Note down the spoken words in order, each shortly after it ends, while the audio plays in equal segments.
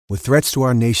With threats to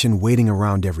our nation waiting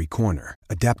around every corner,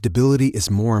 adaptability is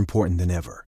more important than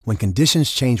ever. When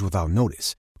conditions change without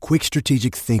notice, quick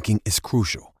strategic thinking is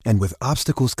crucial. And with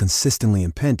obstacles consistently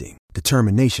impending,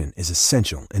 determination is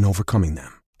essential in overcoming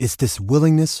them. It's this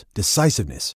willingness,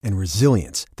 decisiveness, and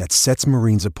resilience that sets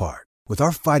Marines apart. With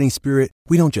our fighting spirit,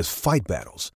 we don't just fight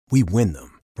battles, we win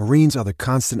them. Marines are the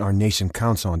constant our nation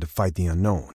counts on to fight the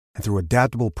unknown. And through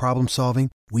adaptable problem solving,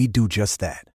 we do just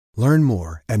that. Learn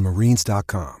more at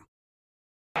marines.com.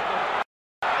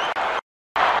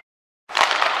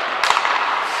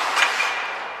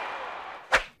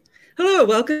 Hello,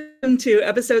 welcome to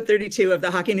episode 32 of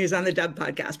the Hockey News on the Dub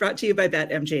podcast, brought to you by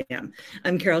BetMGM.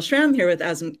 I'm Carol Schramm here with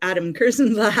Adam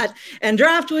Kersenblatt, and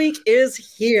draft week is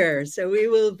here. So we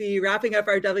will be wrapping up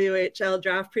our WHL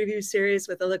draft preview series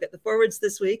with a look at the forwards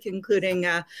this week, including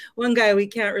one guy we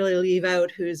can't really leave out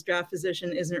whose draft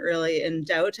position isn't really in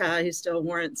doubt. He still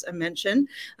warrants a mention.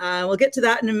 We'll get to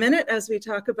that in a minute as we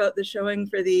talk about the showing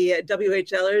for the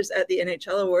WHLers at the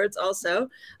NHL Awards also,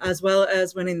 as well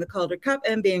as winning the Calder Cup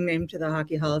and being named to the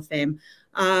Hockey Hall of Fame.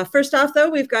 First off, though,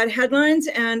 we've got headlines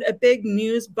and a big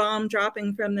news bomb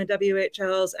dropping from the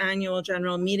WHL's annual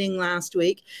general meeting last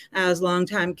week, as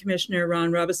longtime Commissioner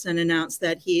Ron Robison announced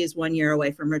that he is 1 year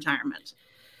away from retirement.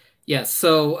 Yes,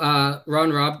 so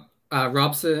Ron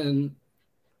Robson,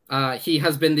 he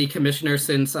has been the commissioner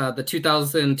since the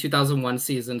 2000-2001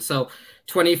 season. So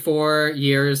 24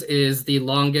 years is the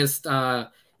longest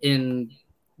in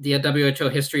the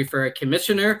WHL history for a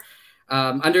commissioner.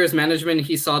 Under his management,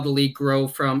 he saw the league grow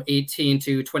from 18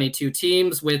 to 22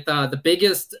 teams, with the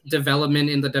biggest development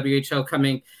in the WHL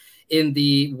coming in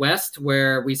the West,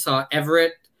 where we saw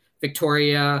Everett,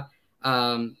 Victoria,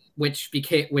 which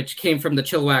came from the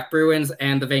Chilliwack Bruins,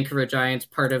 and the Vancouver Giants,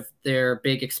 part of their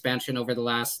big expansion over the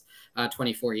last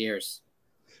 24 years.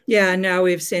 Yeah, now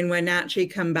we've seen Wenatchee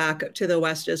come back to the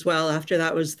west as well. After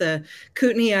that was the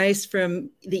Kootenay Ice from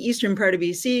the eastern part of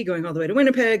BC, going all the way to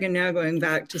Winnipeg, and now going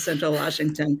back to central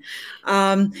Washington.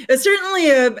 It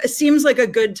certainly seems like a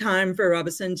good time for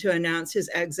Robison to announce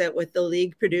his exit, with the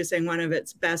league producing one of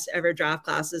its best ever draft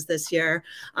classes this year.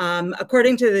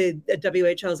 According to the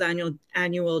WHL's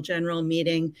annual general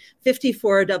meeting,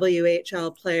 54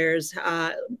 WHL players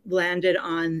landed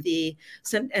on the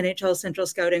NHL Central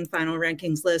Scouting final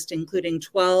rankings list, including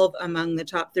 12 among the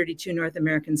top 32 North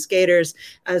American skaters,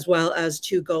 as well as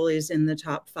 2 goalies in the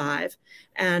top 5.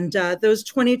 And those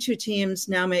 22 teams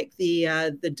now make the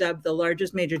Dub the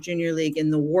largest major junior league in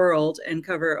the world and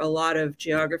cover a lot of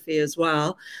geography as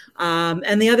well.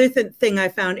 And the other thing I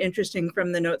found interesting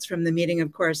from the notes from the meeting,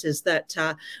 of course, is that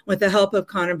with the help of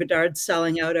Connor Bedard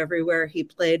selling out everywhere he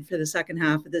played for the second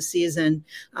half of the season,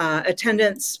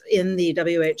 attendance in the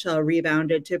WHL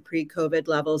rebounded to pre-COVID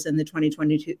levels in the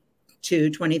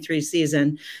 2022-23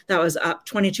 season. That was up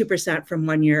 22% from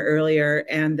 1 year earlier,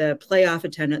 and the playoff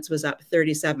attendance was up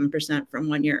 37% from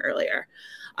 1 year earlier.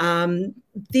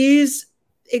 These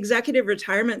executive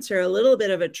retirements are a little bit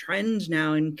of a trend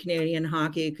now in Canadian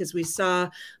hockey, because we saw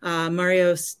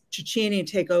Mario Cecchini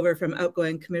take over from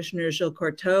outgoing Commissioner Gilles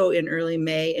Courteau in early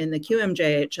May in the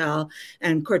QMJHL,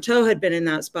 and Courteau had been in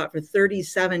that spot for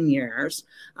 37 years.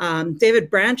 David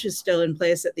Branch is still in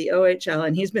place at the OHL,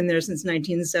 and he's been there since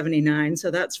 1979,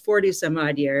 so that's 40 some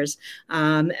odd years.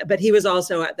 But he was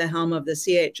also at the helm of the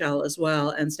CHL as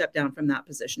well, and stepped down from that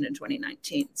position in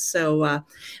 2019. So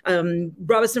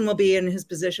Robison will be in his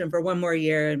position for 1 more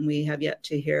year, and we have yet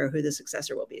to hear who the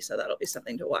successor will be, so that'll be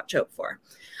something to watch out for.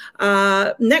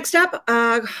 Next up,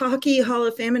 Hockey Hall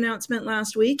of Fame announcement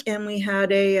last week, and we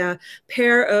had a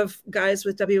pair of guys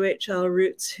with WHL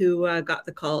roots who got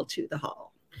the call to the Hall.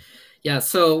 Yeah,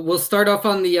 so we'll start off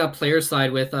on the player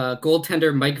side with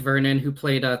goaltender Mike Vernon, who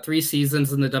played 3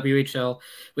 seasons in the WHL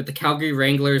with the Calgary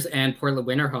Wranglers and Portland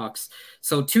Winterhawks.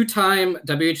 So 2-time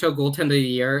WHL Goaltender of the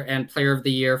Year and Player of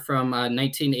the Year from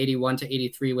 1981 to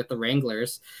 83 with the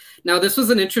Wranglers. Now, this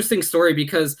was an interesting story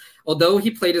because although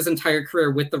he played his entire career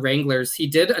with the Wranglers, he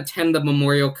did attend the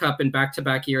Memorial Cup in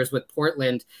back-to-back years with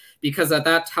Portland, because at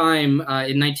that time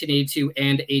in 1982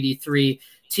 and 83,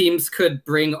 teams could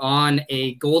bring on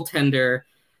a goaltender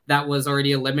that was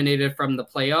already eliminated from the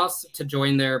playoffs to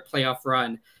join their playoff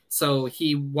run. So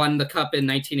he won the cup in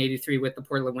 1983 with the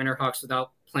Portland Winterhawks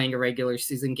without playing a regular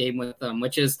season game with them,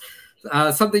 which is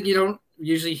something you don't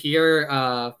usually hear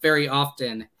very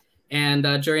often. And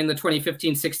during the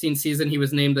 2015-16 season, he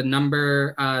was named the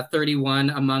number 31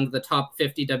 among the top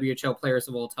 50 WHL players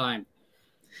of all time.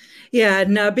 Yeah,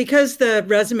 no, because the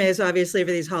resumes obviously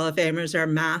for these Hall of Famers are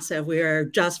massive. We are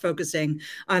just focusing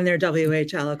on their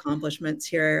WHL accomplishments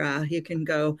here. You can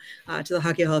go to the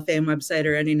Hockey Hall of Fame website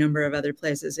or any number of other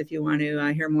places if you want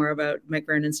to hear more about Mike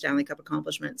Vernon's Stanley Cup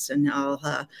accomplishments and all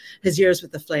his years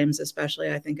with the Flames, especially.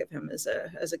 I think of him as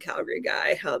a Calgary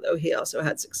guy, although he also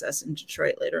had success in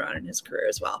Detroit later on in his career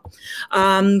as well.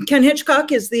 Ken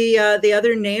Hitchcock is the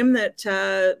other name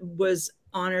that was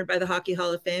honored by the Hockey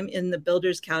Hall of Fame in the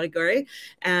builders category.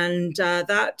 And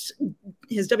that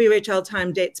his WHL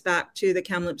time dates back to the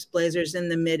Kamloops Blazers in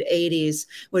the mid 80s,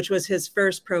 which was his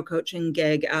first pro coaching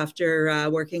gig after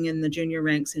working in the junior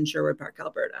ranks in Sherwood Park,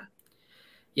 Alberta.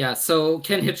 Yeah, so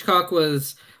Ken Hitchcock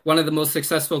was one of the most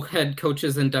successful head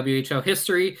coaches in WHL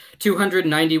history,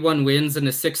 291 wins in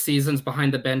his 6 seasons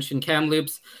behind the bench in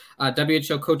Kamloops,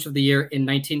 WHL Coach of the Year in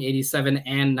 1987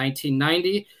 and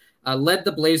 1990. Led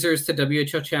the Blazers to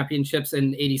WHL championships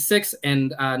in 86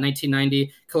 and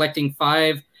 1990, collecting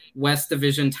 5 West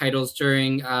Division titles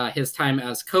during his time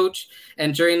as coach.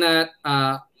 And during that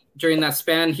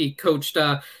span, he coached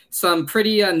some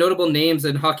pretty notable names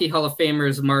in Hockey Hall of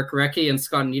Famers Mark Recchi and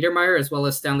Scott Niedermayer, as well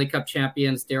as Stanley Cup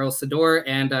champions Daryl Sador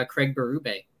and Craig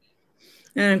Berube.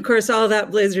 And of course, all that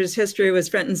Blazers history was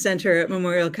front and center at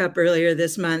Memorial Cup earlier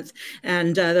this month.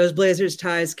 And those Blazers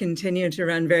ties continue to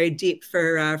run very deep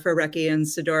for Recchi and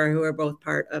Sador, who are both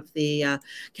part of the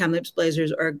Kamloops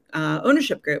Blazers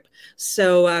ownership group.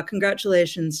 So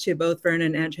congratulations to both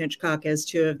Vernon and Hitchcock as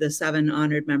 2 of the 7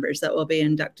 honored members that will be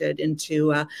inducted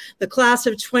into the class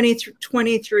of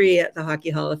 2023 at the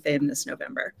Hockey Hall of Fame this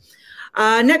November.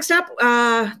 Next up,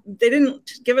 they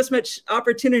didn't give us much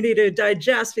opportunity to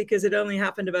digest because it only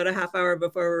happened about a half hour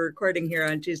before we're recording here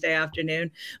on Tuesday afternoon.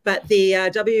 But the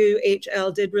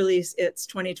WHL did release its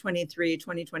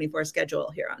 2023-2024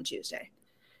 schedule here on Tuesday.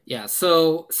 Yeah,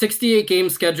 so 68 game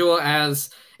schedule as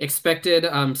expected.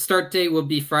 Start date will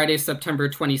be Friday, September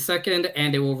 22nd,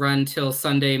 and it will run till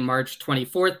Sunday, March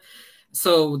 24th.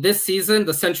 So this season,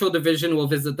 the Central Division will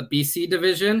visit the BC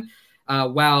Division.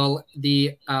 While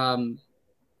the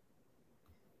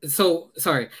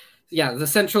the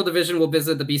Central Division will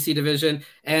visit the BC Division,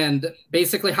 and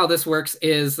basically how this works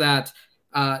is that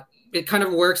it kind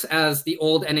of works as the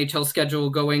old NHL schedule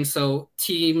going. So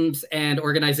teams and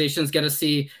organizations get to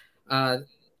see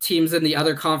teams in the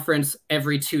other conference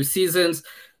every 2 seasons.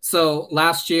 So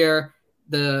last year,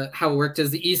 how it worked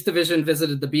is the East Division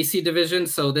visited the BC Division.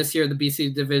 So this year, the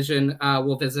BC Division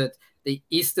will visit the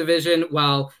East Division,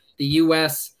 while the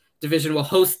U.S. Division will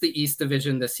host the East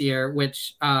Division this year,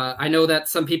 which I know that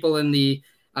some people in the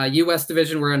U.S.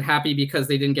 Division were unhappy because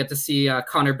they didn't get to see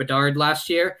Connor Bedard last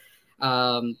year.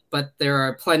 But there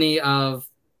are plenty of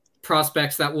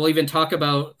prospects that we'll even talk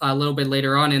about a little bit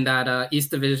later on in that East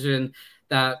Division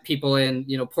that people in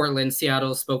Portland,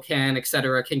 Seattle, Spokane,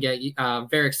 etc. can get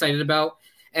very excited about.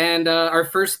 And our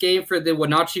first game for the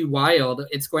Wenatchee Wild,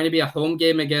 it's going to be a home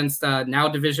game against now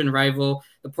division rival,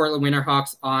 the Portland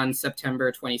Winterhawks, on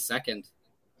September 22nd.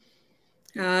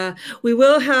 We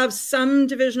will have some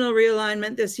divisional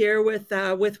realignment this year with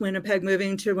Winnipeg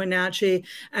moving to Wenatchee,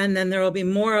 and then there will be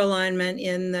more alignment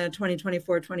in the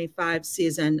 2024-25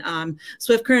 season.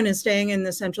 Swift Current is staying in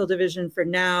the Central Division for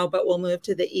now, but will move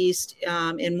to the East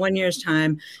in 1 year's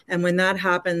time. And when that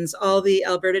happens, all the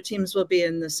Alberta teams will be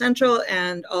in the Central,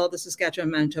 and all the Saskatchewan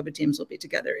Manitoba teams will be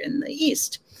together in the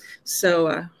East.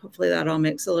 So hopefully that all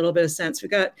makes a little bit of sense. We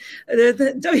got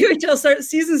the WHL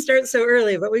season starts so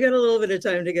early, but we got a little bit of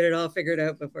time to get it all figured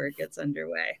out before it gets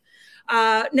underway.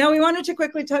 Now we wanted to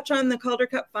quickly touch on the Calder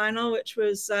Cup final, which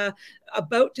was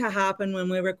about to happen when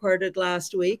we recorded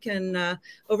last week, and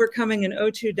overcoming an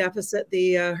 0-2 deficit,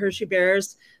 the Hershey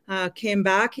Bears came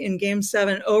back in Game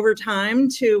 7 overtime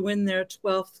to win their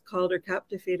 12th Calder Cup,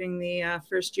 defeating the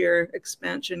first-year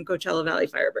expansion Coachella Valley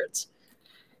Firebirds.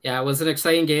 Yeah, it was an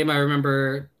exciting game. I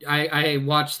remember I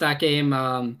watched that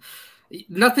game.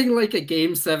 Nothing like a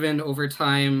Game 7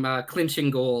 overtime clinching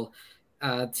goal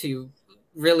to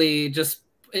really just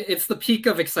 – it's the peak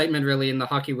of excitement really in the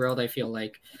hockey world, I feel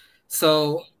like.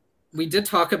 So we did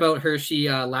talk about Hershey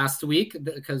last week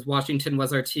because Washington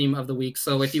was our team of the week.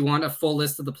 So if you want a full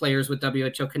list of the players with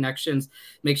WHL connections,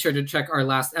 make sure to check our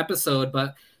last episode.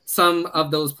 But some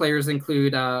of those players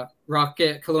include Kelowna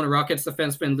Rockets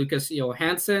defenseman Lucas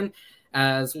Johansson,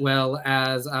 as well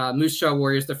as Moose Jaw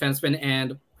Warriors defenseman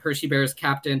and Hershey Bears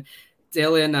captain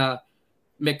Dylan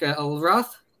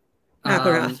McElrath.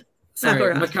 McElrath.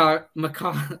 Sorry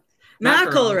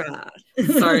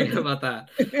about that.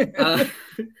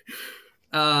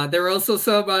 There were also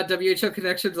some WHL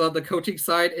connections on the coaching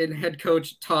side in head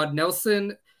coach Todd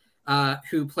Nelson,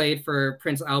 who played for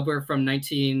Prince Albert from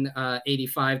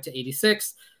 1985 to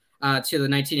 86 to the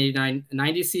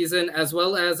 1989-90 season, as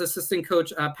well as assistant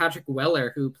coach Patrick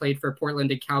Weller, who played for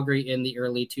Portland and Calgary in the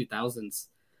early 2000s.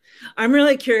 I'm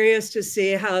really curious to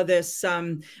see how this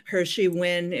Hershey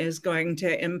win is going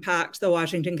to impact the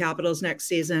Washington Capitals next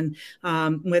season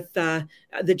with the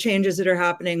changes that are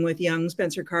happening with young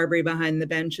Spencer Carberry behind the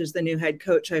bench as the new head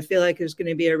coach. I feel like there's going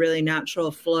to be a really natural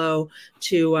flow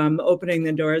to opening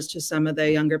the doors to some of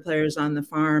the younger players on the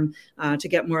farm to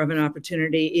get more of an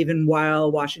opportunity, even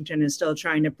while Washington is still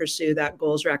trying to pursue that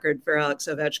goals record for Alex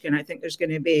Ovechkin. I think there's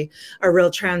going to be a real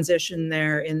transition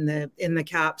there in the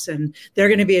Caps, and they're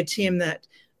going to be a team that,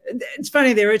 it's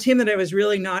funny, they were a team that I was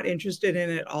really not interested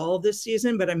in at all this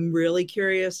season, but I'm really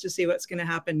curious to see what's going to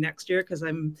happen next year, because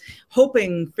I'm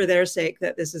hoping for their sake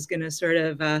that this is going to sort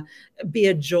of be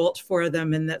a jolt for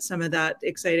them, and that some of that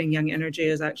exciting young energy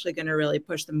is actually going to really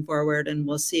push them forward, and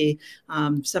we'll see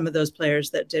some of those players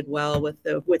that did well with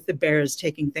the Bears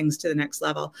taking things to the next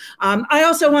level. I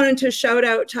also wanted to shout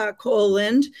out Cole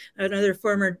Lind, another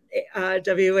former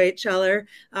WHLer.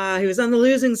 He was on the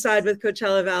losing side with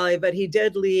Coachella Valley, but he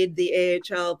did lead the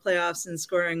AHL playoffs in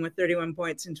scoring with 31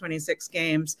 points in 26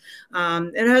 games.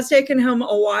 It has taken him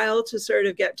a while to sort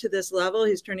of get to this level.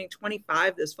 He's turning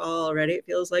 25 this fall already. It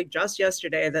feels like just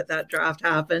yesterday that draft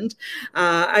happened.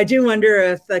 I do wonder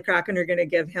if the Kraken are going to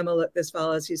give him a look this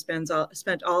fall, as he spent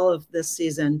all of this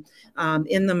season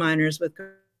in the minors with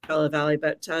Coachella Valley.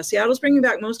 But Seattle's bringing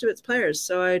back most of its players,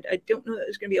 so I don't know that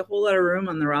there's going to be a whole lot of room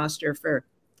on the roster for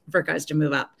guys to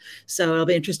move up. So it'll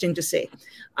be interesting to see.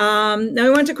 Now I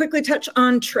want to quickly touch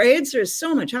on trades. There's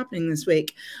so much happening this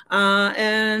week.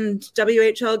 And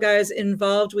WHL guys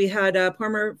involved. We had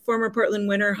former Portland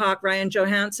Winter Hawk Ryan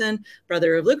Johansson,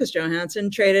 brother of Lucas Johansson,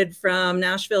 traded from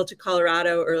Nashville to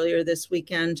Colorado earlier this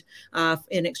weekend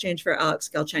in exchange for Alex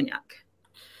Galchenyuk.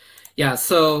 Yeah,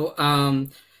 so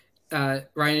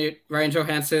Ryan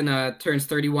Johansson turns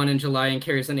 31 in July and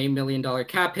carries an $8 million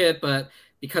cap hit, but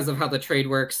because of how the trade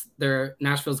works,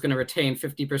 Nashville's going to retain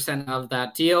 50% of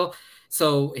that deal.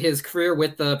 So his career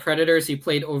with the Predators, he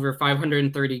played over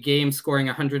 530 games, scoring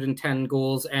 110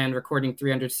 goals and recording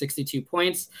 362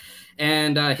 points.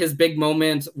 And his big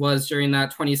moment was during that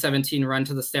 2017 run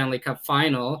to the Stanley Cup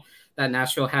final that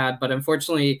Nashville had. But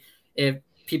unfortunately, if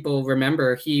people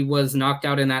remember, he was knocked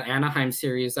out in that Anaheim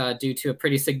series due to a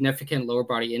pretty significant lower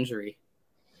body injury.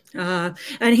 And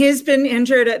he's been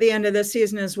injured at the end of this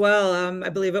season as well. I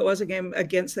believe it was a game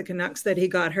against the Canucks that he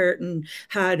got hurt and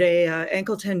had a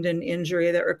ankle tendon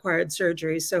injury that required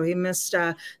surgery. So he missed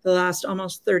the last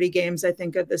almost 30 games, I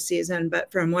think, of the season.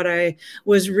 But from what I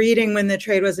was reading when the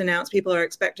trade was announced, people are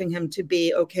expecting him to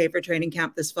be okay for training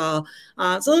camp this fall.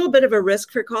 It's a little bit of a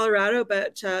risk for Colorado,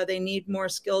 but they need more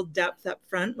skilled depth up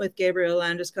front, with Gabriel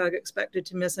Landeskog expected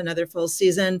to miss another full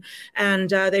season. And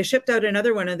they shipped out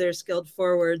another one of their skilled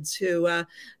forwards who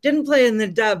didn't play in the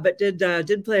dub, but did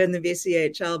play in the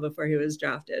VCHL before he was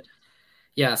drafted.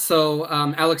 Yeah, so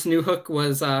Alex Newhook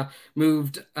was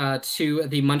moved to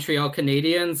the Montreal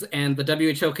Canadiens, and the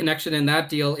WHL connection in that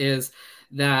deal is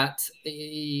that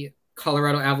the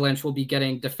Colorado Avalanche will be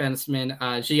getting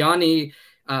defenseman Gianni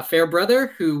Fairbrother,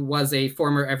 who was a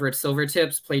former Everett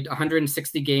Silvertips, played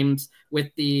 160 games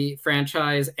with the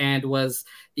franchise and was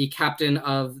the captain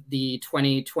of the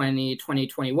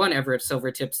 2020-2021 Everett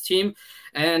Silvertips team.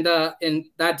 And in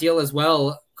that deal as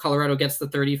well, Colorado gets the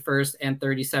 31st and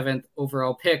 37th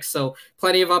overall picks. So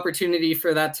plenty of opportunity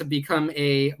for that to become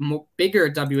a bigger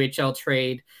WHL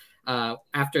trade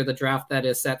after the draft that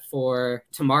is set for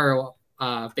tomorrow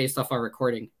based off our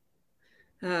recording.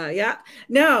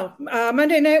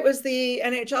 Monday night was the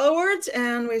NHL Awards,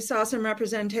 and we saw some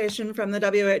representation from the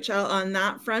WHL on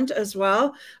that front as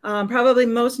well. Probably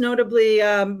most notably,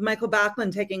 Michael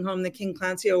Backlund taking home the King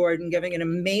Clancy Award and giving an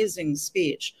amazing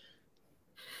speech.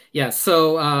 Yeah,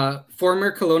 so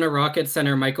former Kelowna Rockets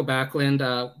center Michael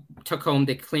Backlund took home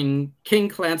the King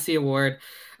Clancy Award.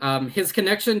 His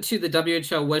connection to the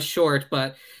WHL was short,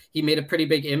 but he made a pretty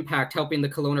big impact, helping the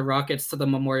Kelowna Rockets to the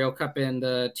Memorial Cup in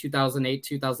the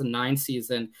 2008-2009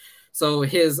 season. So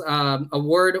his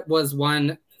award was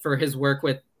won for his work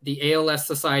with the ALS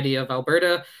Society of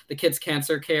Alberta, the Kids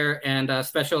Cancer Care, and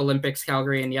Special Olympics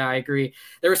Calgary. And yeah, I agree.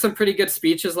 There were some pretty good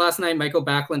speeches last night. Michael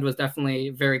Backlund was definitely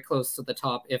very close to the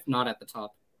top, if not at the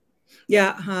top.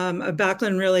 Yeah,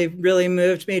 Backlund really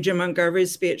moved me. Jim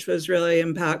Montgomery's speech was really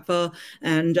impactful,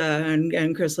 and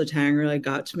Chris Letang really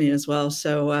got to me as well.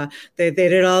 So they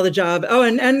did all the job. Oh,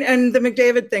 and the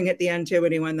McDavid thing at the end too,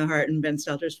 when he won the Hart and Ben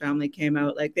Stelter's family came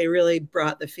out, like they really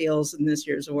brought the feels in this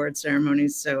year's award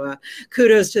ceremonies. So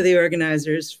kudos to the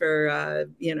organizers for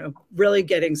really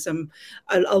getting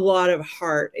a lot of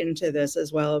heart into this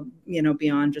as well.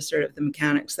 Beyond just sort of the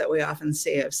mechanics that we often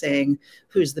see of saying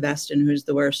who's the best and who's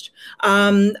the worst.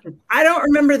 I don't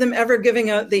remember them ever giving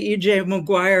out the E.J.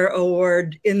 Maguire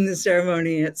Award in the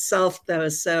ceremony itself, though.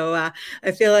 So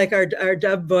I feel like our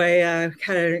dub boy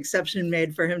had an exception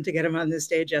made for him to get him on the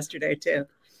stage yesterday, too.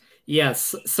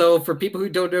 Yes. So for people who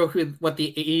don't know what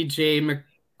the E.J.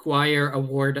 Maguire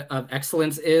Award of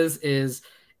Excellence is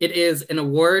it is an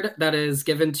award that is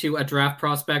given to a draft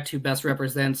prospect who best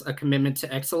represents a commitment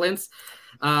to excellence.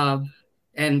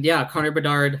 And yeah, Connor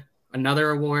Bedard,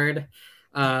 another award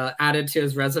added to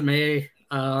his resume.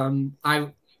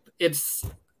 I've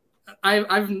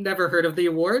never heard of the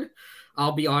award.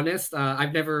 I'll be honest.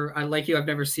 I've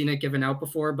never seen it given out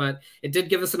before, but it did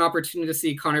give us an opportunity to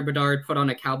see Connor Bedard put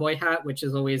on a cowboy hat, which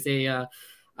is always a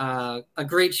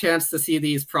great chance to see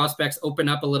these prospects open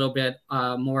up a little bit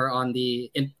more on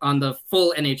the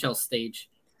full NHL stage.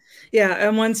 Yeah,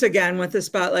 and once again, with the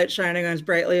spotlight shining as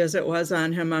brightly as it was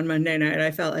on him on Monday night,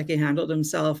 I felt like he handled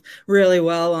himself really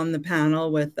well on the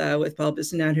panel with Paul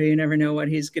Bissonnette, who you never know what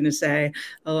he's going to say,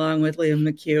 along with Liam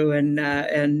McHugh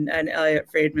and Elliot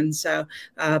Friedman. So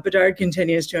Bedard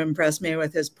continues to impress me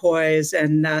with his poise,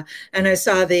 and I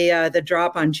saw the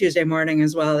drop on Tuesday morning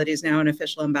as well that he's now an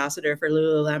official ambassador for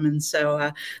Lululemon.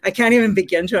 So I can't even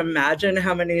begin to imagine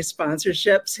how many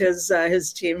sponsorships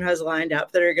his team has lined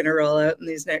up that are going to roll out in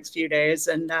these next few days,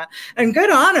 and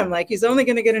good on him. Like, he's only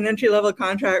going to get an entry-level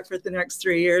contract for the next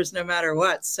 3 years, no matter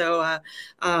what. So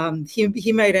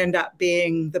he might end up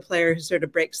being the player who sort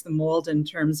of breaks the mold in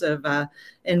terms of the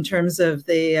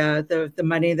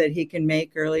money that he can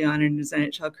make early on in his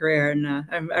NHL career, and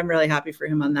I'm really happy for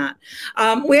him on that.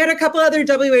 We had a couple other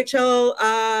WHL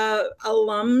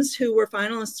alums who were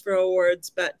finalists for awards,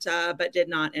 but did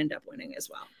not end up winning as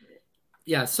well.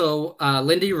 Yeah, so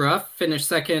Lindy Ruff finished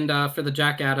second for the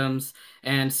Jack Adams,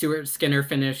 and Stuart Skinner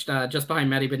finished just behind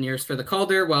Matty Beniers for the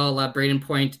Calder, while Braden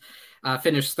Point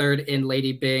finished third in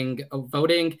Lady Byng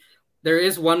voting. There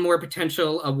is one more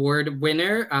potential award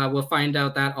winner. We'll find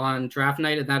out that on draft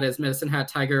night, and that is Medicine Hat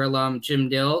Tiger alum Jim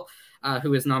Dill,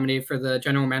 who is nominated for the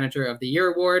General Manager of the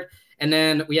Year award. And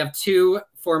then we have two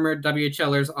former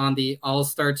WHLers on the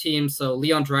All-Star team. So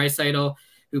Leon Draisaitl,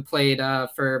 who played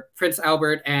for Prince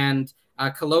Albert and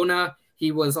Kelowna.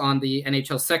 He was on the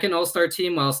NHL second All-Star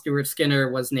team, while Stuart Skinner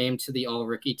was named to the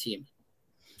All-Rookie team.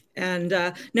 And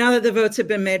now that the votes have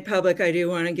been made public, I do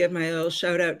want to give my little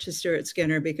shout out to Stuart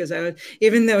Skinner, because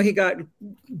even though he got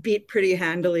beat pretty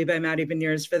handily by Matty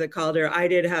Beniers for the Calder, I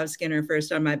did have Skinner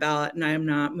first on my ballot, and I am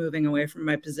not moving away from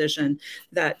my position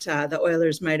that the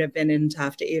Oilers might have been in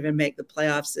tough to even make the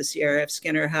playoffs this year if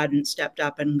Skinner hadn't stepped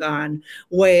up and gone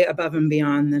way above and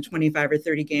beyond the 25 or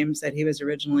 30 games that he was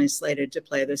originally slated to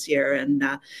play this year. And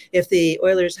if the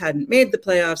Oilers hadn't made the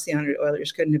playoffs, the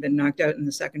Oilers couldn't have been knocked out in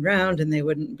the second round, and they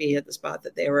wouldn't be at the spot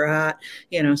that they were at,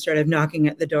 sort of knocking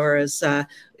at the door as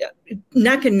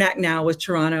neck and neck now with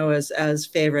Toronto as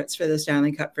favorites for the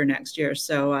Stanley Cup for next year.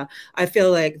 So I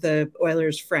feel like the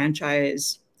Oilers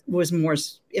franchise was more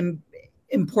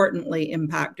importantly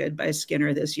impacted by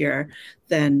Skinner this year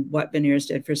than what Beniers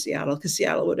did for Seattle, because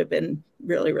Seattle would have been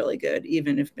really, really good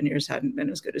even if Beniers hadn't been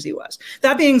as good as he was.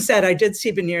 That being said, I did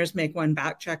see Beniers make one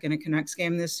back check in a Canucks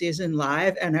game this season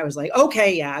live, and I was like,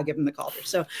 okay, yeah, I'll give him the Calder.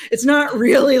 So it's not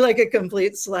really like a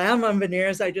complete slam on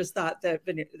Beniers. I just thought that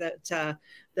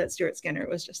Stuart Skinner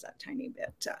was just that tiny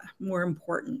bit more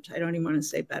important. I don't even want to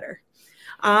say better.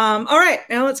 All right,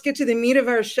 now let's get to the meat of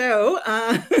our show.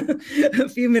 A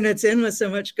few minutes in with so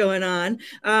much going on.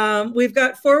 We've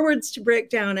got forwards to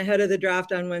break down ahead of the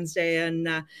draft on Wednesday, and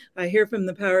I hear from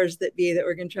the powers that be that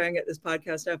we're going to try and get this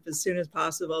podcast up as soon as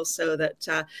possible so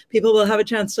that people will have a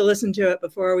chance to listen to it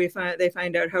before they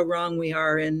find out how wrong we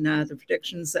are in the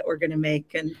predictions that we're going to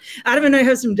make. And Adam and I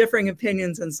have some differing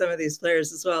opinions on some of these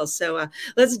players as well. So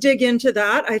let's dig into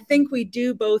that. I think we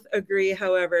do both agree,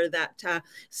 however, that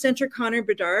center Connor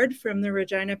Bedard from the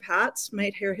Regina Pats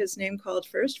might hear his name called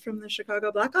first from the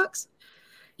Chicago Blackhawks.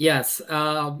 Yes.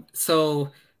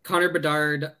 So Connor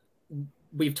Bedard,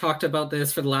 we've talked about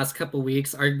this for the last couple of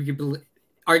weeks, arguably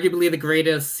the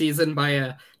greatest season by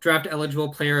a draft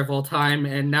eligible player of all time.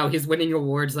 And now he's winning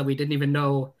awards that we didn't even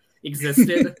know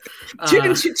existed.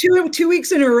 two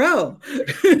weeks in a row.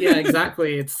 Yeah,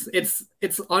 exactly.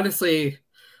 It's honestly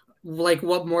like,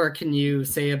 what more can you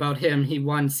say about him? He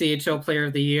won CHL Player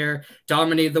of the Year,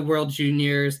 dominated the World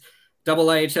Juniors, double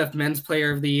IHF Men's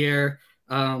Player of the Year.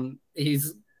 I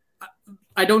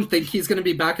don't think he's going to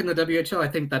be back in the WHL. I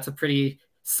think that's a pretty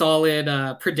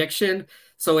solid prediction.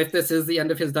 So if this is the end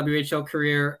of his WHL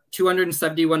career,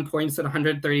 271 points in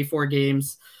 134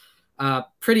 games,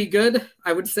 pretty good,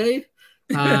 I would say.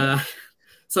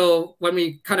 So when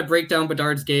we kind of break down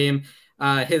Bedard's game,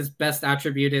 his best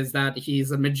attribute is that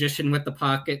he's a magician with the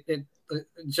puck.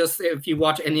 Just if you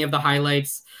watch any of the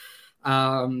highlights,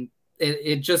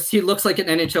 he looks like an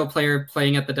NHL player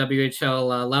playing at the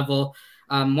WHL level.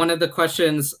 One of the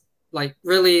questions, like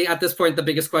really at this point, the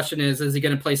biggest question is he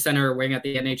going to play center or wing at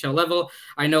the NHL level?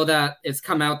 I know that it's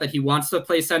come out that he wants to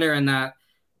play center, and that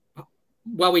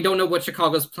while we don't know what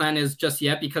Chicago's plan is just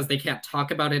yet because they can't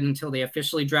talk about it until they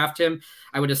officially draft him,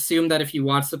 I would assume that if he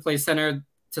wants to play center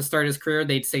to start his career,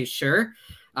 they'd say sure.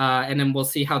 And then we'll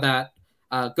see how that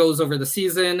goes over the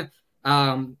season.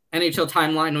 NHL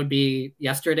timeline would be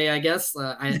yesterday, I guess,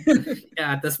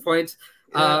 at this point.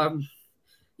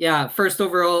 First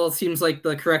overall seems like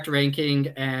the correct ranking,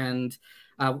 and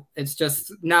it's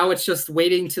just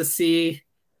waiting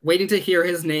to hear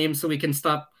his name so we can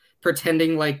stop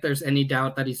pretending like there's any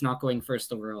doubt that he's not going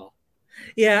first overall.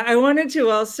 Yeah, I wanted to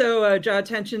also draw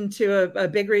attention to a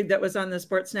big read that was on the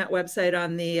Sportsnet website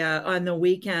on the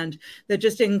weekend that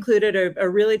just included a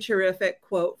really terrific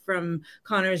quote from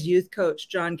Connor's youth coach,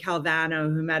 John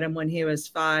Calvano, who met him when he was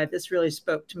 5. This really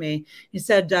spoke to me. He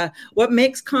said, what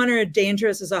makes Connor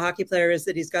dangerous as a hockey player is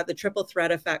that he's got the triple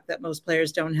threat effect that most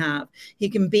players don't have. He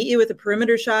can beat you with a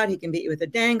perimeter shot, he can beat you with a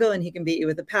dangle, and he can beat you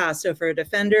with a pass. So for a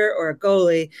defender or a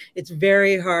goalie, it's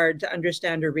very hard to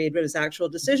understand or read what his actual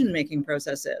decision-making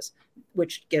process is,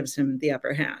 which gives him the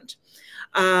upper hand.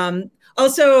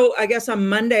 Also, I guess on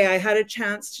Monday, I had a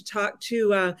chance to talk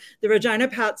to the Regina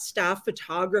Pats staff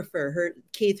photographer,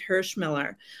 Keith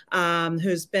Hirschmiller,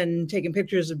 who's been taking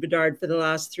pictures of Bedard for the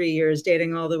last 3 years,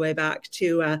 dating all the way back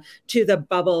to the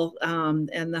bubble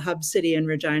and the hub city in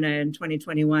Regina in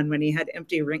 2021 when he had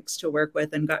empty rinks to work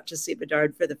with and got to see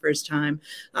Bedard for the first time.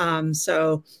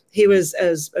 So he was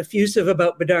as effusive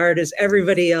about Bedard as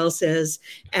everybody else is,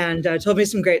 and told me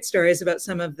some great stories about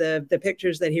some of the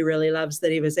pictures that he really loves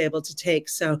that he was able to take.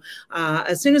 So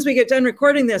as soon as we get done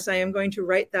recording this, I am going to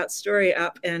write that story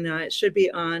up, and it should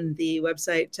be on the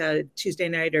website Tuesday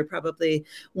night or probably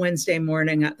Wednesday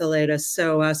morning at the latest.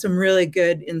 So some really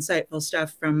good, insightful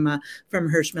stuff from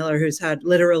Hirschmiller, who's had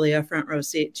literally a front row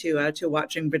seat to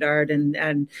watching Bedard.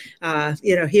 And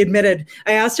he admitted,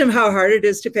 I asked him how hard it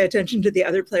is to pay attention to the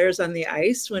other players on the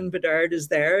ice when Bedard is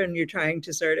there and you're trying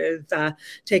to sort of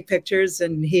take pictures.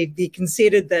 And he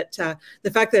conceded that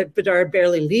the fact that Bedard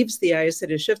barely leaves the ice, that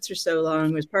his shifts are so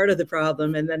long, was part of the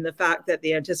problem. And then the fact that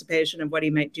the anticipation of what he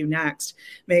might do next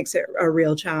makes it a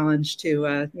real challenge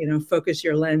to, focus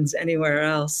your lens anywhere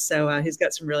else. So he's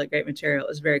got some really great material. It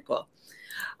was very cool.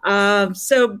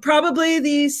 So probably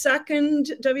the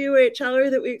second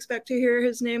WHLer that we expect to hear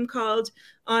his name called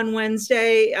on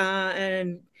Wednesday.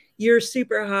 And you're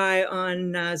super high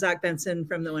on Zach Benson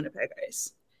from the Winnipeg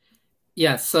Ice.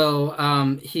 Yeah,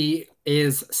 so he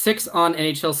is 6 on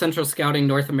NHL Central Scouting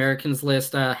North Americans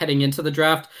list heading into the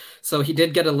draft. So he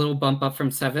did get a little bump up from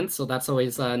 7th, so that's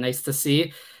always nice to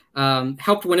see.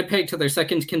 Helped Winnipeg to their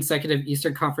second consecutive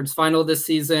Eastern Conference final this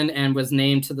season and was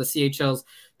named to the CHL's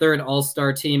third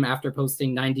All-Star team after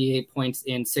posting 98 points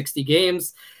in 60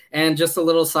 games. And just a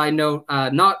little side note,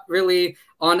 not really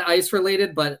on ice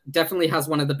related, but definitely has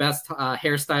one of the best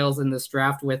hairstyles in this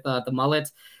draft with the mullet.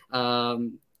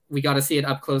 We got to see it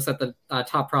up close at the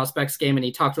Top Prospects game, and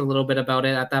he talked a little bit about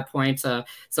it at that point.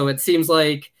 So it seems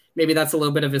like maybe that's a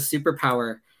little bit of his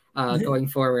superpower going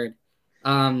forward.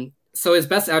 So his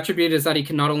best attribute is that he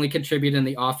can not only contribute in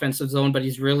the offensive zone, but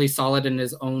he's really solid in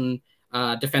his own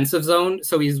defensive zone.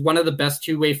 So he's one of the best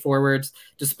two-way forwards,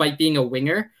 despite being a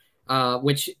winger,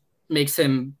 which makes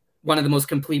him one of the most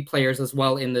complete players as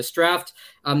well in this draft.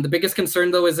 The biggest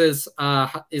concern, though, is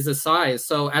his size.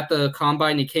 So at the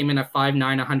combine, he came in at 5'9",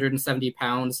 170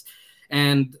 pounds.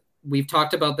 And we've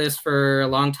talked about this for a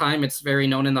long time. It's very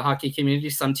known in the hockey community.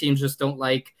 Some teams just don't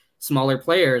like smaller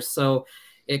players. So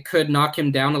it could knock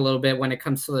him down a little bit when it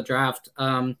comes to the draft.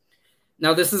 Now,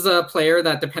 this is a player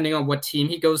that, depending on what team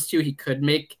he goes to, he could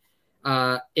make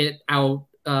it out.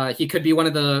 He could be one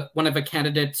of a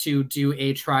candidate to do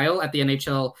a trial at the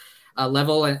NHL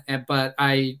level, but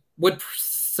I would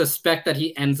suspect that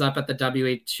he ends up at the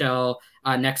WHL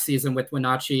next season with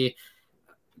Wenatchee,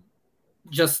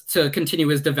 just to continue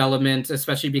his development,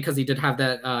 especially because he did have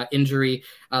that injury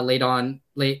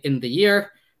late in the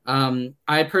year.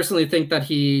 I personally think that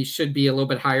he should be a little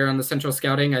bit higher on the central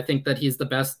scouting. I think that he's the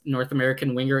best North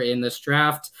American winger in this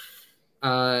draft.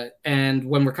 And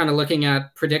when we're kind of looking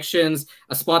at predictions,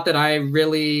 a spot that I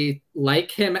really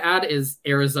like him at is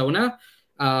Arizona.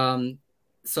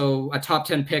 So a top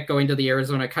 10 pick going to the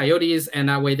Arizona Coyotes, and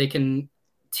that way they can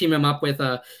team him up with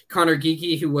Connor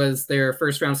Geekie, who was their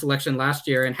first round selection last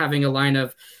year, and having a line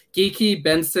of Geekie,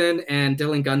 Benson, and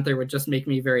Dylan Gunther would just make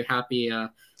me very happy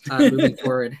moving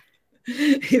forward.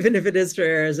 Even if it is for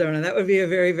Arizona, that would be a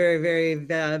very, very, very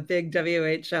big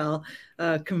WHL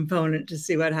component to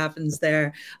see what happens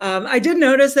there. I did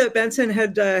notice that Benson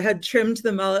had trimmed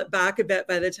the mullet back a bit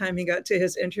by the time he got to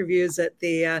his interviews at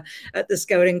the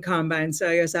scouting combine. So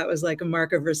I guess that was like a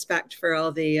mark of respect for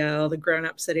all the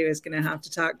grown-ups that he was going to have to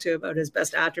talk to about his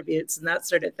best attributes and that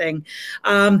sort of thing.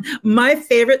 My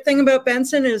favorite thing about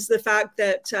Benson is the fact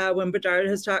that when Bedard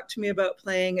has talked to me about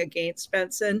playing against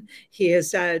Benson, he has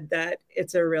said that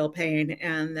it's a real pain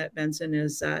and that Benson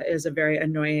is a very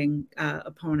annoying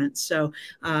opponent. So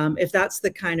if that's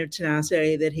the kind of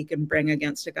tenacity that he can bring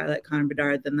against a guy like Connor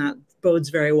Bedard, then that bodes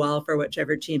very well for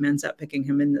whichever team ends up picking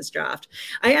him in this draft.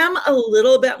 I am a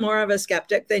little bit more of a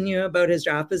skeptic than you about his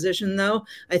draft position, though.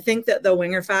 I think that the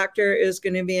winger factor is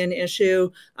going to be an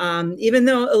issue, even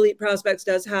though Elite Prospects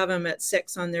does have him at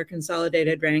 6 on their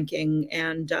consolidated ranking,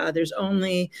 and there's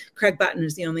only Craig Button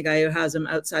is the only guy who has him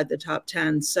outside the top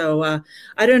 10. So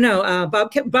I don't know.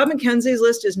 Bob McKenzie's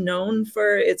list is known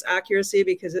for its accuracy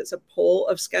because it's a poll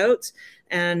of scouts,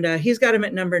 and he's got him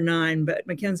at number 9, but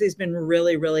McKenzie's been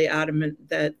really, really adamant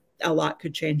that a lot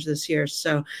could change this year.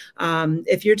 So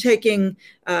if you're taking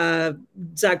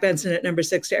Zach Benson at number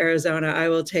 6 to Arizona, I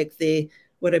will take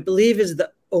what I believe is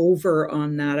the over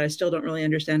on that. I still don't really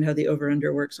understand how the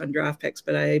over-under works on draft picks,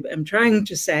 but I am trying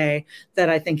to say that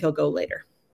I think he'll go later.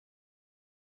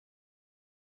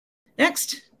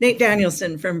 Next, Nate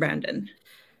Danielson from Brandon.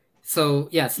 So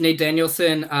yes, Nate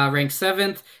Danielson ranked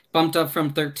 7th, bumped up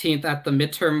from 13th at the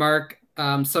midterm mark.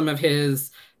 Some of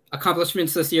his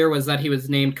accomplishments this year was that he was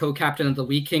named co-captain of the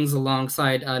Wheat Kings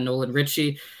alongside Nolan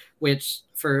Ritchie, which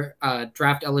for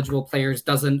draft eligible players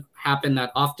doesn't happen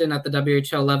that often at the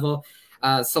WHL level.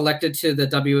 Selected to the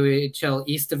WHL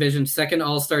East Division 2nd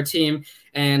All-Star team,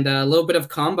 and a little bit of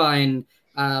combine.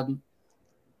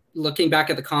 Looking back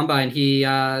at the combine, he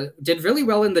did really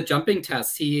well in the jumping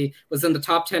tests. He was in the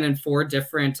top 10 in 4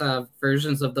 different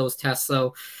versions of those tests.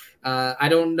 So I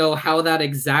don't know how that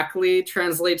exactly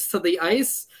translates to the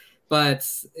ice, but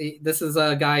this is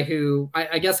a guy who,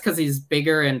 I guess because he's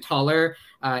bigger and taller,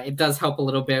 it does help a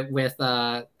little bit with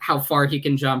how far he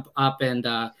can jump up and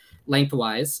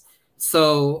lengthwise.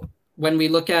 So when we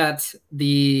look at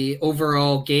the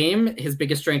overall game, his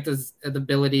biggest strength is the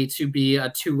ability to be a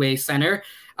two-way center.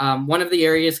 One of the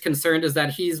areas concerned is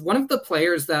that he's one of the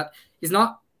players that he's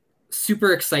not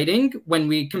super exciting when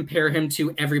we compare him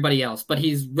to everybody else, but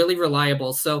he's really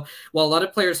reliable. So while a lot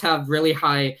of players have really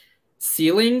high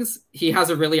ceilings, he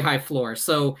has a really high floor.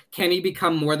 So can he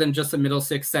become more than just a middle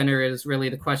 6 center is really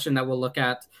the question that we'll look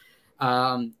at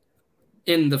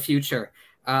in the future.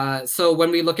 So when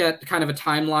we look at kind of a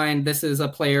timeline, this is a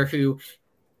player who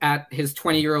at his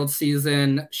 20-year-old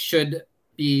season should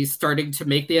be starting to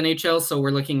make the NHL. So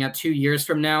we're looking at 2 years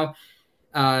from now.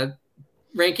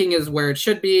 Ranking is where it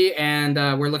should be, and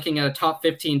we're looking at a top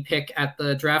 15 pick at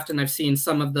the draft, and I've seen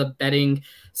some of the betting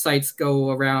sites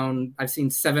go around. I've seen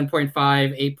 7.5,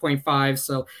 8.5,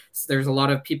 so there's a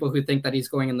lot of people who think that he's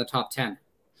going in the top 10.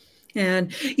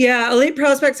 And yeah, Elite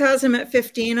Prospects has him at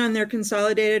 15 on their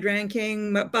consolidated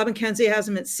ranking. Bob McKenzie has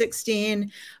him at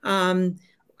 16.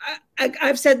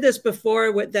 I've said this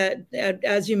before with that,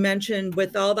 as you mentioned,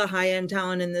 with all the high-end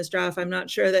talent in this draft, I'm not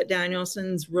sure that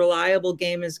Danielson's reliable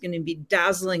game is going to be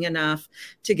dazzling enough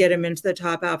to get him into the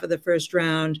top half of the first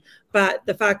round. But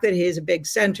the fact that he's a big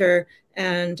center,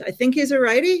 and I think he's a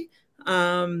righty,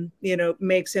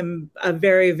 makes him a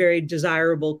very, very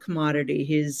desirable commodity.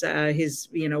 He's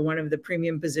one of the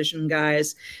premium position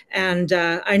guys. And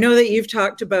I know that you've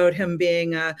talked about him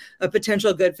being a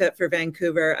potential good fit for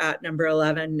Vancouver at number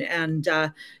 11. And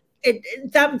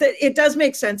it does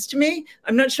make sense to me.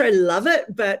 I'm not sure I love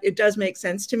it, but it does make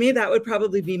sense to me. That would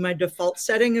probably be my default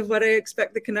setting of what I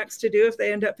expect the Canucks to do if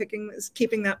they end up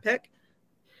keeping that pick.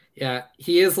 Yeah,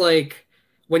 he is like,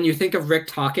 when you think of Rick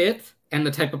Tocchet and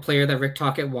the type of player that Rick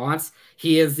Tocchet wants,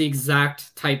 he is the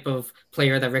exact type of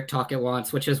player that Rick Tocchet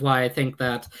wants, which is why I think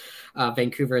that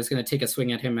Vancouver is going to take a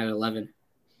swing at him at 11.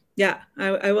 Yeah,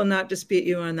 I will not dispute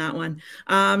you on that one.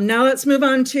 Now let's move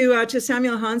on to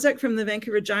Samuel Honzek from the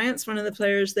Vancouver Giants, one of the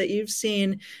players that you've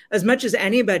seen as much as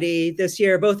anybody this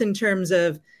year, both in terms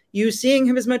of you seeing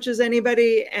him as much as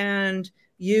anybody and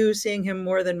you seeing him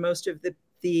more than most of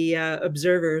the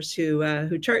observers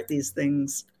who chart these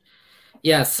things?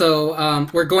 Yeah, so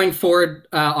we're going forward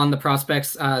on the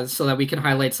prospects so that we can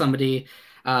highlight somebody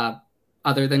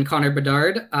other than Connor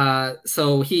Bedard.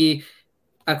 So he,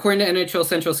 according to NHL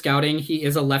Central Scouting, he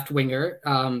is a left winger.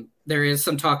 There is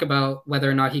some talk about whether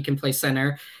or not he can play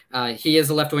center. He is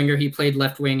a left winger. He played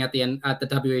left wing at the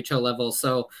WHL level.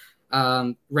 So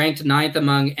ranked 9th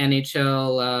among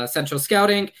NHL Central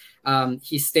Scouting.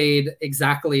 He stayed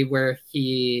exactly where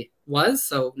he was,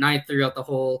 so 9th throughout the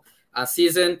whole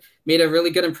season. Made a really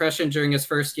good impression during his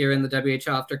first year in the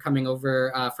WHL after coming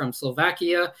over from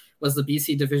Slovakia. Was the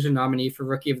BC Division nominee for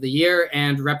Rookie of the Year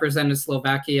and represented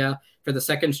Slovakia for the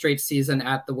second straight season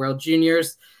at the World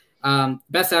Juniors.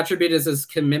 Best attribute is his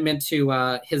commitment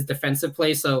to his defensive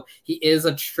play. So he is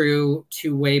a true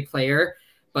two-way player,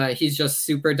 but he's just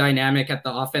super dynamic at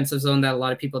the offensive zone that a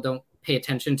lot of people don't pay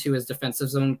attention to his defensive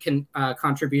zone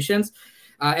contributions.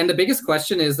 And the biggest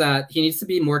question is that he needs to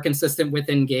be more consistent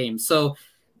within games. So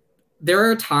there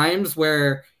are times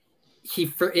where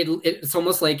it's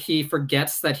almost like he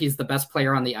forgets that he's the best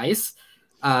player on the ice.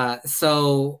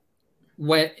 So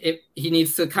he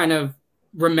needs to kind of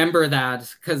remember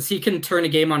that, because he can turn a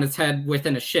game on its head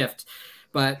within a shift.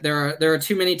 But there are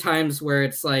too many times where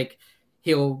it's like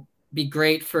he'll be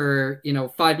great for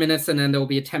 5 minutes, and then there'll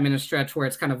be a 10-minute stretch where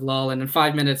it's kind of lull, and then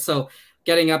 5 minutes. So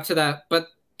getting up to that, but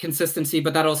consistency,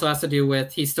 but that also has to do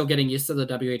with he's still getting used to the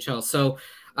WHL. So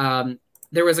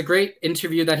there was a great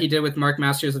interview that he did with Mark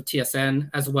Masters of TSN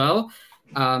as well.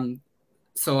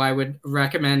 So I would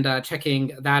recommend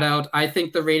checking that out. I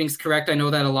think the rating's correct. I know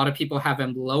that a lot of people have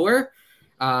him lower,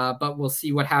 but we'll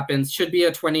see what happens. Should be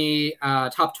a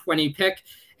top 20 pick.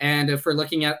 And if we're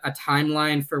looking at a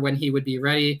timeline for when he would be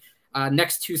ready,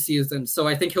 next 2 seasons. So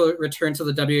I think he'll return to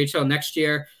the WHL next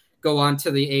year, go on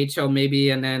to the AHL maybe,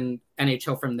 and then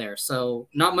NHL from there. So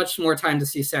not much more time to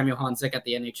see Samuel Honzek at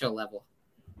the NHL level.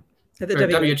 At the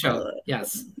WHL,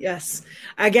 yes. Yes,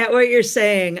 I get what you're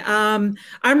saying. I'm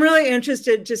really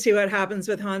interested to see what happens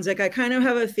with Honzek. I kind of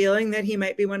have a feeling that he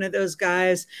might be one of those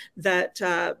guys that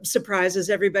surprises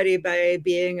everybody by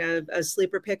being a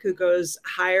sleeper pick who goes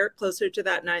higher, closer to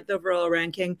that 9th overall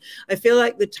ranking. I feel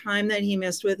like the time that he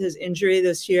missed with his injury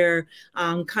this year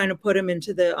kind of put him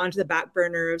onto the back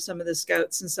burner of some of the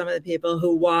scouts and some of the people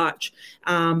who watch.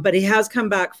 But he has come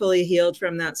back fully healed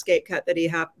from that skate cut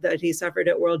that he suffered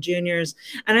at World Juniors.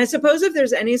 And I suppose if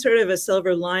there's any sort of a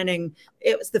silver lining,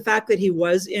 it was the fact that he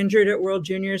was injured at World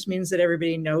Juniors means that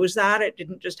everybody knows that. It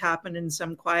didn't just happen in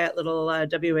some quiet little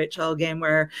WHL game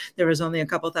where there was only a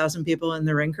couple thousand people in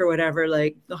the rink or whatever.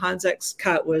 Like, the Honzek's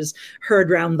cut was heard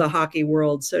around the hockey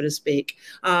world, so to speak.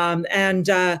 And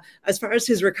as far as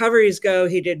his recoveries go,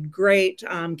 he did great,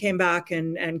 came back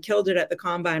and killed it at the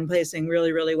combine, placing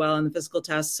really, really well in the physical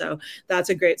tests. So that's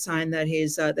a great sign that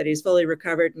he's fully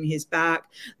recovered and he's back.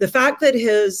 The fact that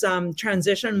his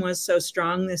transition was so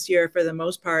strong this year for the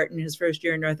most part in his first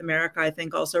year in North America, I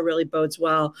think also really bodes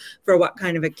well for what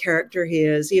kind of a character he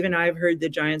is. Even I've heard the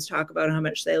Giants talk about how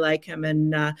much they like him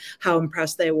and how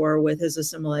impressed they were with his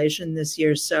assimilation this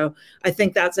year. So I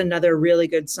think that's another really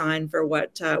good sign for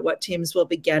what teams will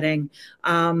be getting.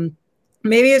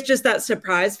 Maybe it's just that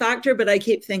surprise factor, but I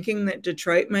keep thinking that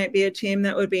Detroit might be a team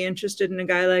that would be interested in a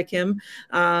guy like him,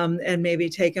 and maybe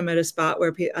take him at a spot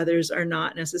where others are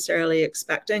not necessarily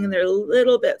expecting. And they're a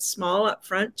little bit small up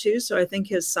front too, so I think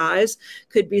his size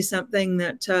could be something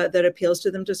that appeals to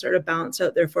them to sort of balance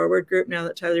out their forward group now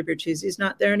that Tyler Bertuzzi's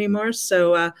not there anymore.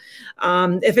 So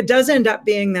if it does end up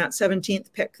being that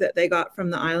 17th pick that they got from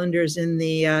the Islanders in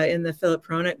the Philip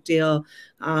Hronek deal,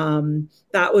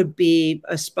 that would be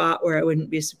a spot where I wouldn't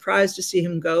be surprised to see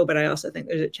him go, but I also think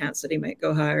there's a chance that he might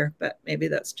go higher. But maybe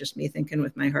that's just me thinking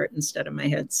with my heart instead of my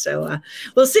head. So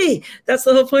we'll see. That's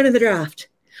the whole point of the draft.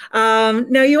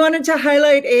 Now, you wanted to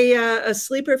highlight a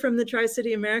sleeper from the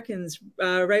Tri-City Americans,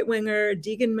 right winger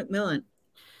Deegan McMillan.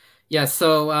 Yeah,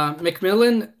 so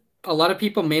McMillan, a lot of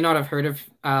people may not have heard of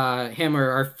him or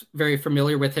are very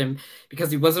familiar with him because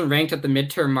he wasn't ranked at the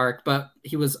midterm mark, but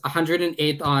he was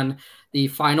 108th on the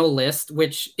final list,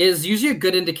 which is usually a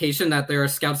good indication that there are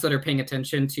scouts that are paying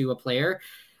attention to a player.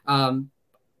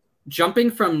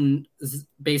 Jumping from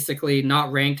basically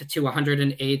not ranked to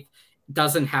 108th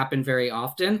doesn't happen very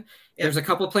often. Yeah. There's a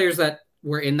couple of players that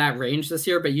were in that range this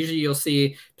year, but usually you'll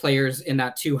see players in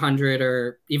that 200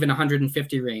 or even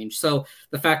 150 range. So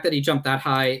the fact that he jumped that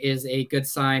high is a good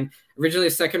sign. Originally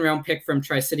a second round pick from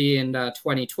Tri-City in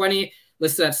 2020,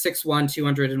 listed at 6'1",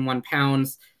 201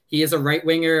 pounds. He is a right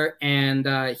winger, and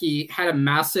he had a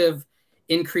massive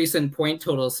increase in point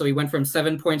totals. So he went from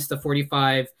 7 points to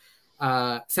 45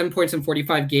 7 points in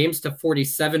 45 games to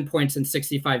 47 points in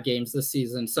 65 games this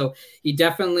season. So he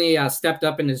definitely stepped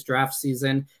up in his draft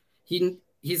season.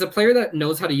 He's a player that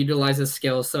knows how to utilize his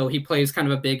skills. So he plays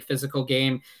kind of a big physical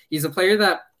game. He's a player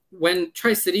that when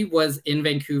Tri-City was in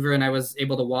Vancouver and I was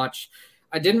able to watch,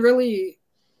 I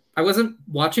wasn't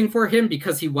watching for him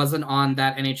because he wasn't on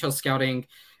that NHL scouting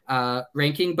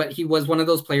ranking, but he was one of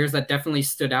those players that definitely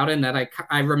stood out and that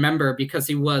I remember because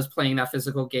he was playing that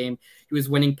physical game. He was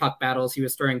winning puck battles. He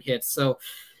was throwing hits. So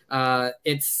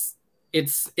it's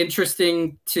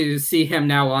interesting to see him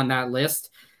now on that list.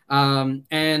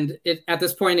 At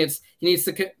this point, he needs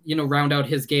to, round out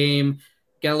his game,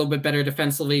 get a little bit better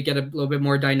defensively, get a little bit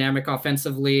more dynamic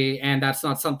offensively. And that's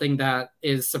not something that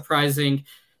is surprising.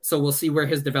 So we'll see where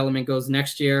his development goes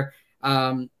next year.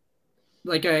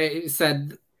 Like I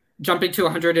said, jumping to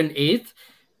 108th,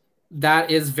 that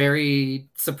is very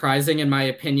surprising in my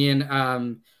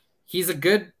opinion. He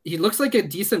looks like a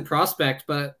decent prospect,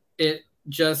 but it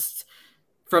just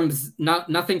from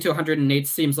nothing to 108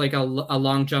 seems like a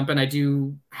long jump. And I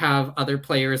do have other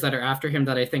players that are after him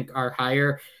that I think are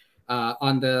higher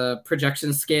on the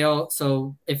projection scale.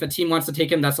 So if a team wants to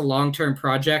take him, that's a long-term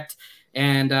project.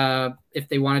 And if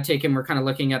they want to take him, we're kind of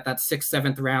looking at that 6th,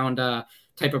 7th round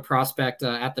type of prospect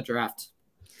at the draft.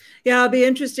 Yeah, it'll be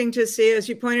interesting to see, as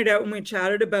you pointed out when we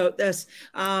chatted about this,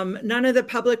 none of the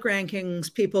public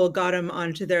rankings people got him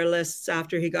onto their lists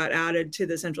after he got added to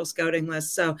the central scouting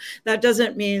list. So that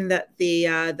doesn't mean that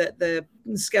the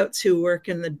scouts who work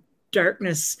in the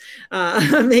darkness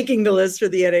making the list for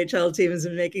the NHL teams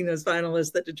and making those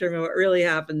finalists that determine what really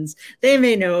happens, they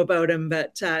may know about him,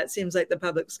 but it seems like the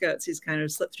public scouts, he's kind of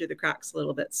slipped through the cracks a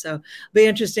little bit. So it'll be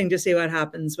interesting to see what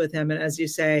happens with him. And as you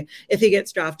say, if he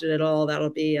gets drafted at all, that'll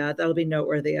be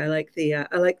noteworthy. I like the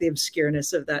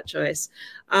obscureness of that choice.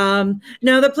 Now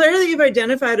the player that you've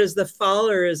identified as the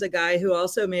faller is a guy who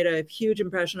also made a huge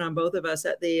impression on both of us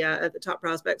at the top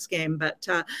prospects game, but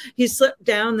he slipped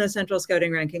down the central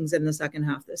scouting rankings in the second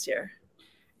half this year.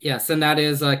 Yes, and that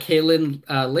is Kalen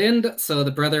Lind, so the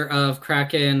brother of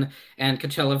Kraken and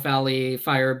Coachella Valley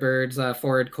Firebirds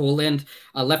forward Cole Lind,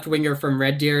 a left winger from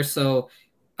Red Deer. So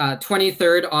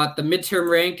 23rd at the midterm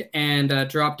rank and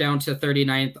dropped down to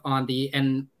 39th on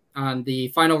the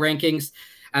final rankings.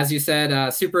 As you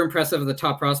said, super impressive of the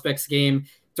top prospects game,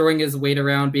 throwing his weight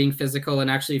around, being physical,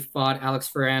 and actually fought Alex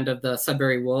Ferrand of the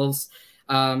Sudbury Wolves.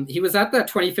 He was at that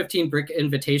 2015 Brick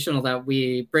Invitational that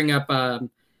we bring up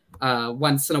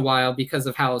once in a while because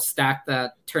of how stacked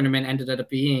that tournament ended up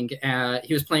being.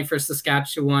 He was playing for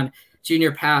Saskatchewan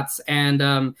Junior Pats. And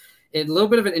a little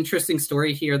bit of an interesting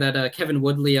story here that Kevin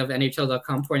Woodley of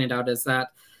NHL.com pointed out is that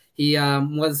he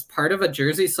was part of a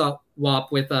jersey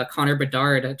swap with Connor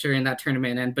Bedard during that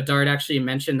tournament. And Bedard actually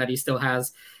mentioned that he still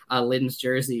has Lind's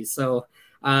jersey. So,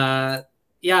 I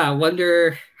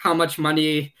wonder how much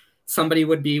money somebody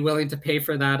would be willing to pay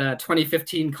for that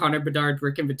 2015 Connor Bedard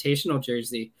Brick Invitational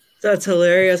jersey. That's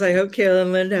hilarious. I hope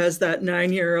Kalen Lind has that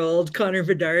 9-year-old Connor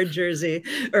Bedard jersey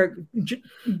or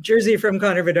jersey from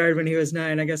Connor Bedard when he was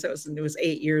 9. I guess it was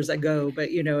 8 years ago,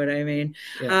 but you know what I mean?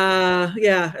 Yeah.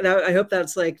 I hope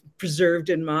that's like preserved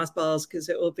in mothballs because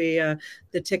it will be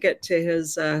the ticket to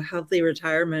his healthy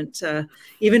retirement,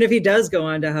 even if he does go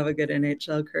on to have a good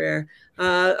NHL career.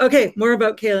 Okay, more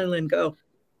about Kalen Lind. Go.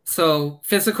 So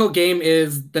physical game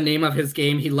is the name of his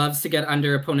game. He loves to get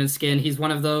under opponent's skin. He's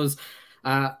one of those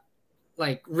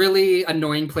really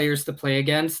annoying players to play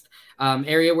against.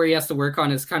 Area where he has to work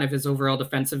on is kind of his overall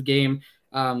defensive game.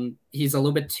 He's a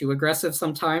little bit too aggressive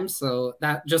sometimes. So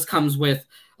that just comes with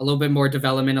a little bit more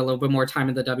development, a little bit more time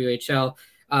in the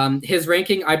WHL. His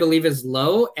ranking, I believe, is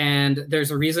low. And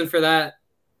there's a reason for that,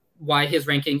 why his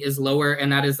ranking is lower.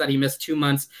 And that is that he missed 2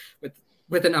 months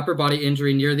with an upper body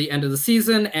injury near the end of the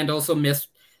season and also missed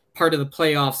part of the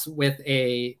playoffs with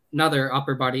another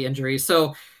upper body injury.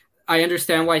 So I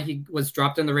understand why he was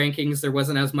dropped in the rankings. There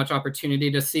wasn't as much opportunity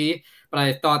to see, but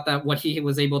I thought that what he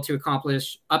was able to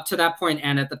accomplish up to that point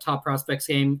and at the top prospects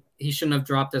game, he shouldn't have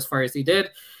dropped as far as he did.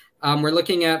 We're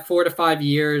looking at 4 to 5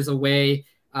 years away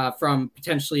from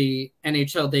potentially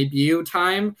NHL debut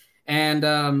time.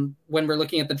 And when we're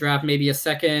looking at the draft, maybe a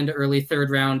second, early third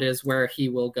round is where he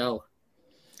will go.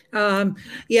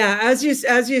 As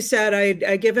you said,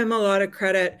 I give him a lot of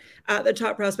credit at the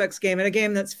top prospects game, and a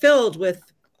game that's filled with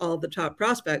all the top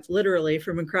prospects, literally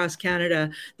from across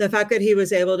Canada. The fact that he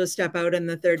was able to step out in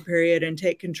the third period and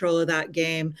take control of that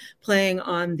game, playing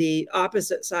on the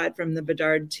opposite side from the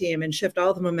Bedard team and shift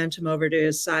all the momentum over to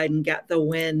his side and get the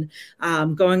win,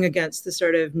 going against the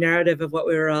sort of narrative of what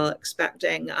we were all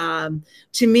expecting.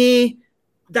 To me,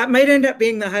 that might end up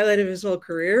being the highlight of his whole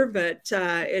career, but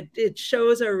it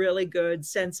shows a really good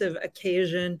sense of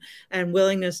occasion and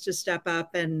willingness to step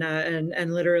up and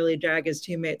literally drag his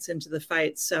teammates into the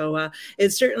fight. So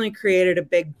it certainly created a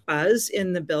big buzz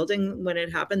in the building when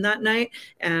it happened that night.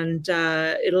 And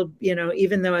it'll,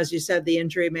 even though, as you said, the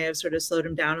injury may have sort of slowed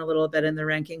him down a little bit in the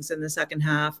rankings in the second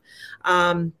half,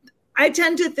 I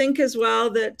tend to think as well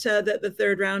that that the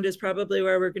third round is probably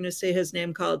where we're going to see his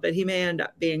name called, but he may end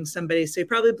up being somebody. So he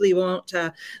probably won't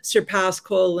surpass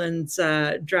Colin's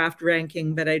draft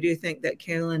ranking, but I do think that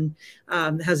Kalen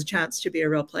has a chance to be a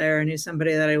real player, and he's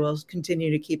somebody that I will continue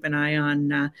to keep an eye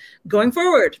on going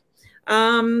forward.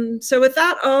 So with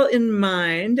that all in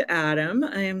mind, Adam,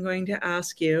 I am going to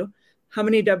ask you, how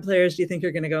many Dub players do you think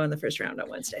are going to go in the first round on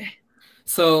Wednesday?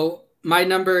 So my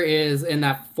number is in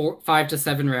that 5 to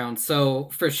 7 rounds. So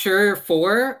for sure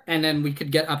 4, and then we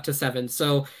could get up to 7.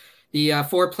 So the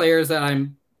 4 players that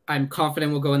I'm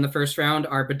confident will go in the first round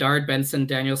are Bedard, Benson,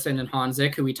 Danielson, and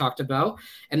Honzik, who we talked about.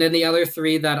 And then the other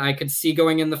 3 that I could see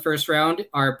going in the first round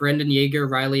are Brendan Yeager,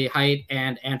 Riley Heidt,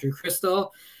 and Andrew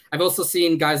Crystal. I've also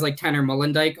seen guys like Tanner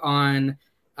Molendyk on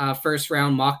first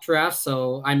round mock drafts.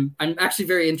 So I'm actually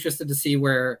very interested to see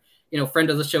where, friend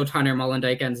of the show Tanner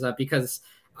Molendyk ends up, because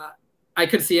I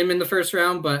could see him in the first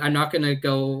round, but I'm not going to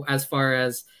go as far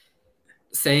as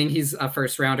saying he's a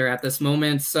first rounder at this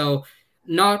moment. So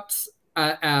not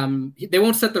they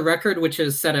won't set the record, which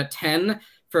is set at 10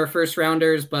 for first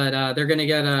rounders, but they're going to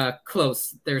get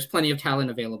close. There's plenty of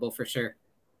talent available for sure.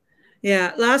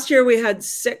 Yeah, last year we had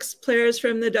 6 players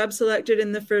from the Dub selected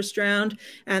in the first round,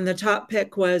 and the top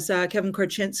pick was Kevin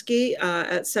Korchinski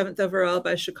at 7th overall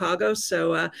by Chicago.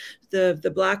 So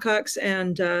the Blackhawks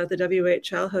and the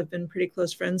WHL have been pretty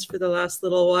close friends for the last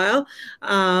little while.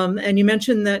 And you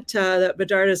mentioned that that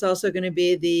Bedard is also going to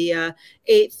be the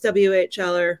 8th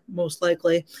WHLer, most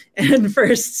likely, and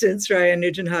first since Ryan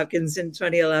Nugent-Hopkins in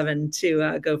 2011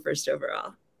 to go first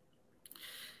overall.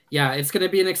 Yeah, it's going to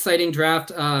be an exciting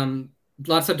draft.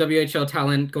 Lots of WHL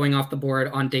talent going off the board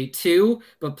on day 2,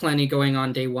 but plenty going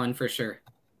on day 1 for sure.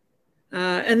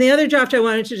 And the other draft I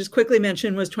wanted to just quickly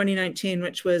mention was 2019,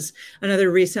 which was another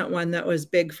recent one that was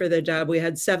big for the Dub. We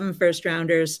had 7 first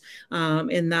rounders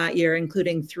in that year,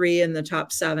 including 3 in the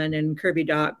top 7 in Kirby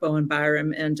Dach, Bowen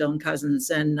Byram, and Dylan Cousins.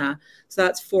 And so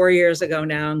that's 4 years ago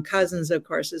now. And Cousins, of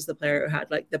course, is the player who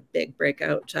had like the big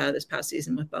breakout this past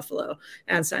season with Buffalo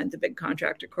and signed the big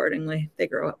contract accordingly. They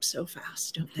grow up so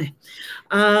fast, don't they?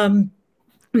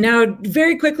 Now,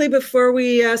 very quickly before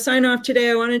we sign off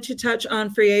today, I wanted to touch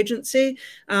on free agency,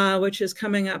 which is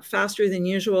coming up faster than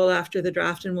usual after the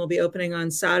draft and will be opening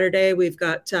on Saturday. We've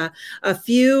got a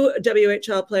few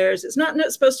WHL players. It's not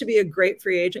supposed to be a great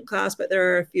free agent class, but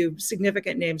there are a few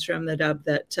significant names from the Dub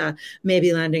that may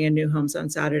be landing in new homes on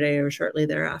Saturday or shortly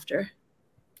thereafter.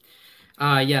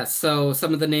 Yes, so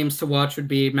some of the names to watch would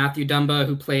be Matthew Dumba,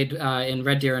 who played in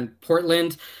Red Deer and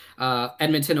Portland,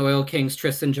 Edmonton Oil Kings,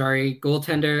 Tristan Jarry,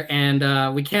 goaltender,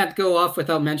 and we can't go off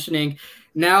without mentioning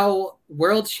now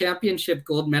World Championship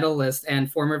gold medalist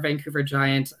and former Vancouver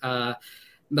Giant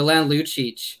Milan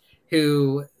Lucic,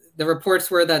 who the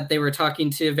reports were that they were talking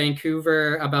to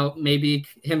Vancouver about maybe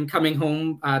him coming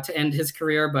home to end his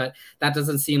career, but that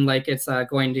doesn't seem like it's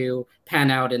going to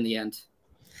pan out in the end.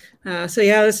 So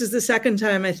yeah, this is the second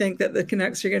time I think that the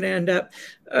Canucks are going to end up.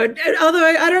 Although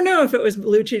I don't know if it was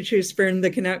Lucic who spurned the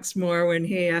Canucks more when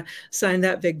he signed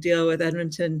that big deal with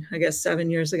Edmonton, I guess 7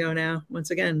 years ago now.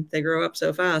 Once again, they grow up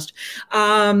so fast.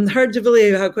 Hard to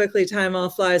believe how quickly time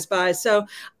all flies by. So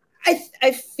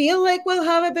I feel like we'll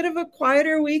have a bit of a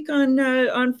quieter week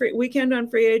weekend on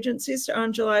free agencies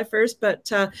on July 1st,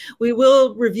 but we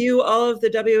will review all of the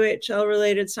WHL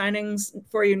related signings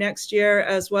for you next year,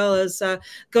 as well as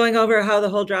going over how the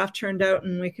whole draft turned out,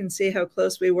 and we can see how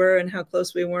close we were and how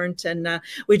close we weren't. And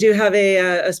we do have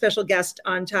a special guest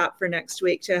on tap for next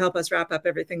week to help us wrap up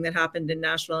everything that happened in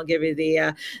Nashville and give you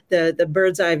the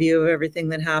bird's eye view of everything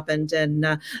that happened. And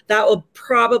that will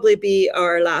probably be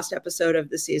our last episode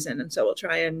of the season. And so we'll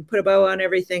try and put a bow on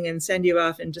everything and send you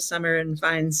off into summer in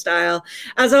fine style.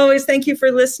 As always, thank you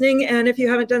for listening. And if you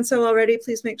haven't done so already,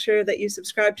 please make sure that you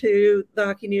subscribe to the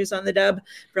Hockey News on the Dub,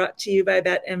 brought to you by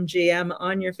BetMGM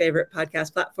on your favorite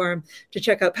podcast platform. To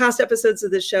check out past episodes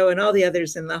of the show and all the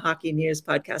others in the Hockey News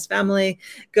podcast family,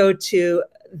 go to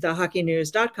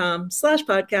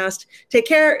thehockeynews.com/podcast. Take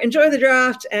care, enjoy the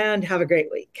draft, and have a great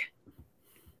week.